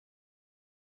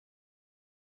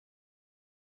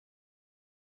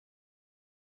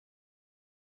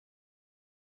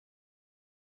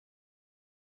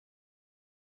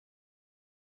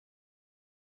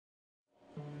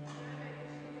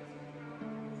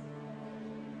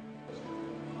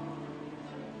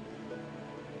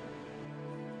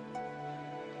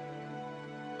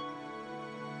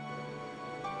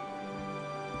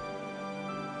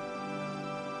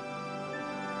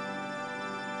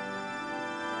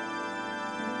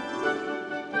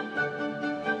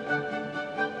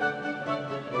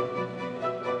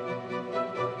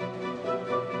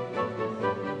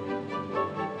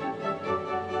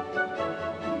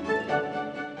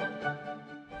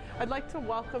like to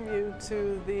welcome you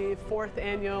to the 4th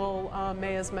annual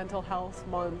May is Mental Health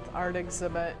Month art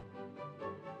exhibit.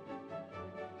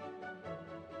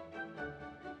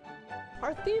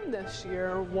 Our theme this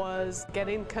year was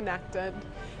getting connected,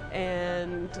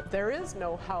 and there is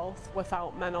no health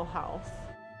without mental health.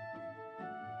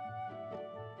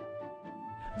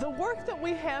 The work that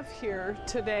we have here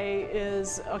today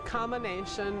is a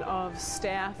combination of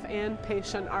staff and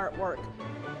patient artwork.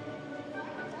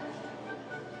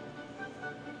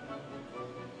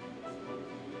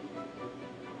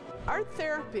 Art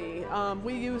therapy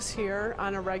we use here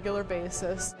on a regular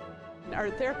basis.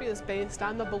 Art therapy is based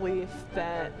on the belief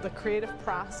that the creative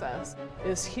process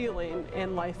is healing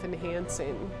and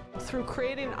life-enhancing. Through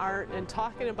creating art and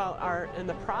talking about art and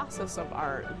the process of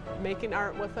art, making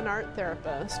art with an art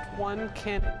therapist, one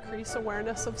can increase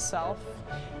awareness of self,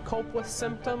 cope with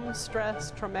symptoms,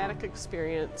 stress, traumatic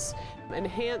experience,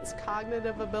 enhance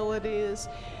cognitive abilities,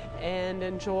 and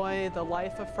enjoy the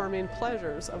life-affirming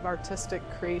pleasures of artistic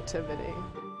creativity.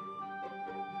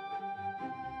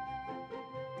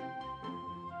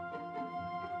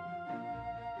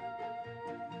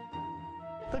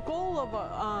 The goal of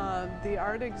the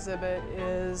art exhibit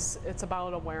is it's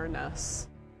about awareness.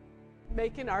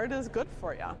 Making art is good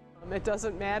for you. It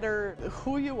doesn't matter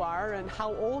who you are and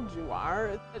how old you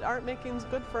are. Art making is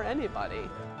good for anybody.